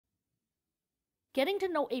Getting to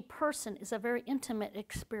know a person is a very intimate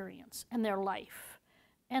experience in their life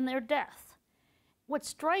and their death. What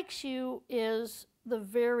strikes you is the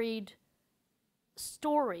varied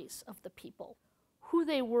stories of the people, who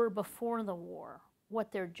they were before the war,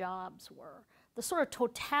 what their jobs were, the sort of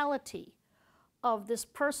totality of this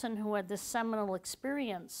person who had this seminal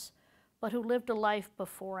experience, but who lived a life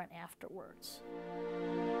before and afterwards.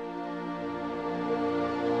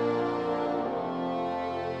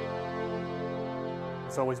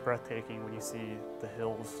 It's always breathtaking when you see the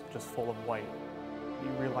hills just full of white. You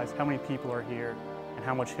realize how many people are here and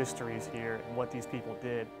how much history is here and what these people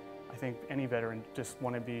did. I think any veteran just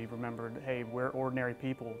want to be remembered, hey, we're ordinary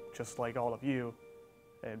people just like all of you,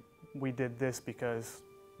 and we did this because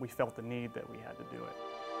we felt the need that we had to do it.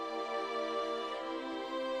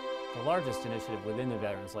 The largest initiative within the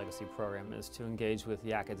Veterans Legacy Program is to engage with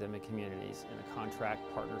the academic communities in a contract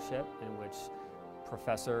partnership in which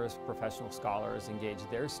professors, professional scholars engage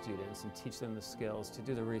their students and teach them the skills to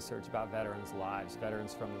do the research about veterans' lives,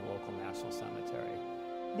 veterans from the local national cemetery.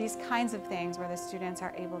 These kinds of things where the students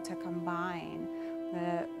are able to combine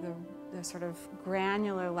the sort of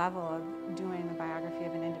granular level of doing the biography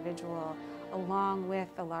of an individual along with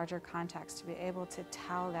the larger context, to be able to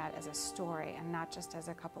tell that as a story and not just as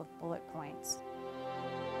a couple of bullet points.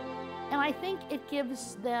 And I think it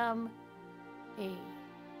gives them a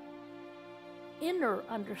inner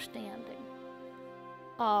understanding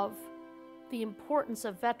of the importance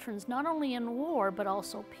of veterans, not only in war, but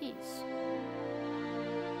also peace.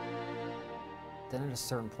 Then at a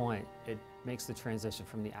certain point, it makes the transition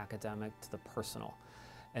from the academic to the personal.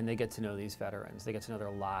 And they get to know these veterans, they get to know their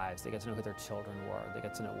lives, they get to know who their children were, they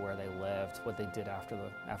get to know where they lived, what they did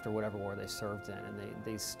after whatever war they served in, and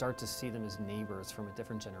they start to see them as neighbors from a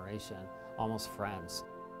different generation, almost friends.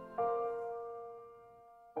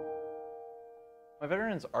 My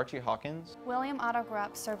veteran is Archie Hawkins. William Otto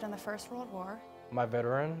Grupp served in the First World War. My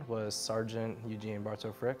veteran was Sergeant Eugene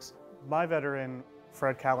Bartow Fricks. My veteran,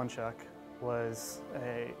 Fred Kalinchuk, was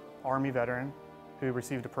an Army veteran who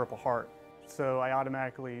received a Purple Heart. So I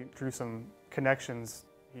automatically drew some connections.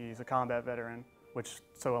 He's a combat veteran, which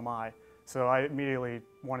so am I. So I immediately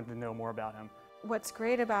wanted to know more about him. What's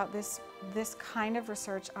great about this kind of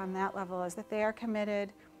research on that level is that they are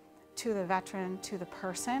committed to the veteran, to the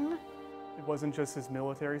person. It wasn't just his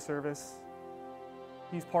military service.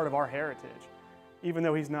 He's part of our heritage. Even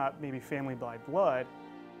though he's not maybe family by blood,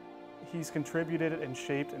 he's contributed and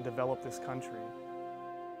shaped and developed this country.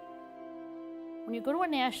 When you go to a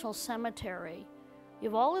national cemetery, you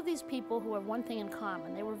have all of these people who have one thing in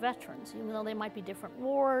common. They were veterans, even though they might be different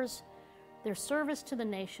wars. Their service to the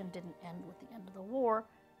nation didn't end with the end of the war.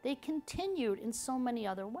 They continued in so many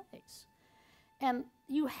other ways. And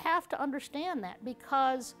you have to understand that,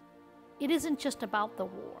 because it isn't just about the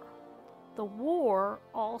war. The war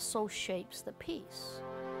also shapes the peace.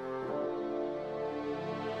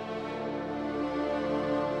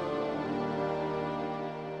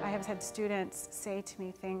 I have had students say to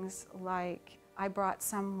me things like, I brought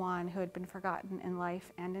someone who had been forgotten in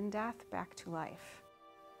life and in death back to life.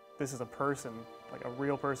 This is a person, like a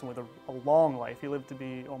real person with a long life. He lived to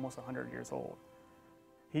be almost 100 years old.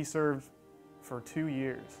 He served for 2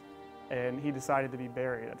 years, and he decided to be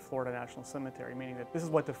buried at Florida National Cemetery, meaning that this is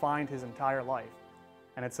what defined his entire life.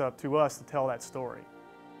 And it's up to us to tell that story.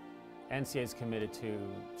 NCA is committed to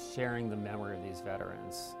sharing the memory of these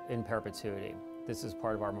veterans in perpetuity. This is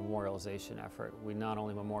part of our memorialization effort. We not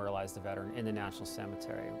only memorialize the veteran in the National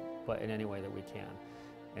Cemetery, but in any way that we can.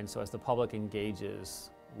 And so as the public engages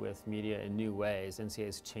with media in new ways, NCA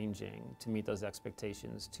is changing to meet those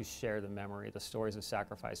expectations, to share the memory, the stories of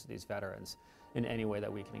sacrifice of these veterans in any way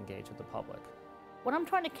that we can engage with the public. What I'm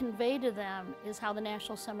trying to convey to them is how the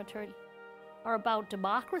National Cemetery are about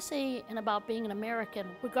democracy and about being an American,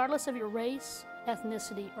 regardless of your race,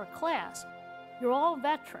 ethnicity, or class. You're all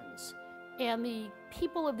veterans, and the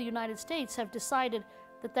people of the United States have decided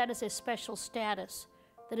that that is a special status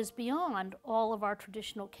that is beyond all of our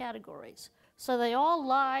traditional categories. So they all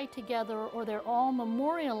lie together, or they're all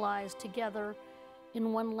memorialized together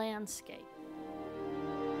in one landscape.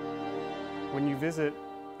 When you visit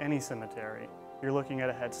any cemetery, you're looking at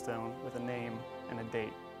a headstone with a name and a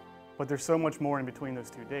date. But there's so much more in between those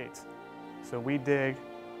two dates. So we dig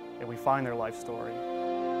and we find their life story.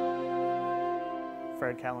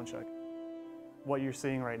 Fred Kalinchuk. What you're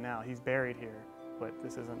seeing right now, he's buried here, but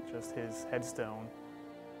this isn't just his headstone,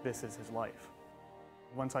 this is his life.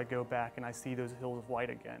 Once I go back and I see those hills of white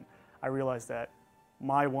again, I realize that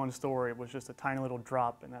my one story was just a tiny little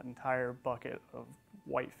drop in that entire bucket of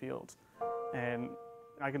white fields. And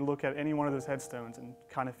I can look at any one of those headstones and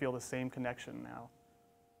kind of feel the same connection now.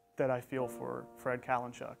 that I feel for Fred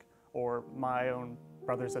Kalinchuk or my own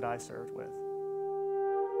brothers that I served with.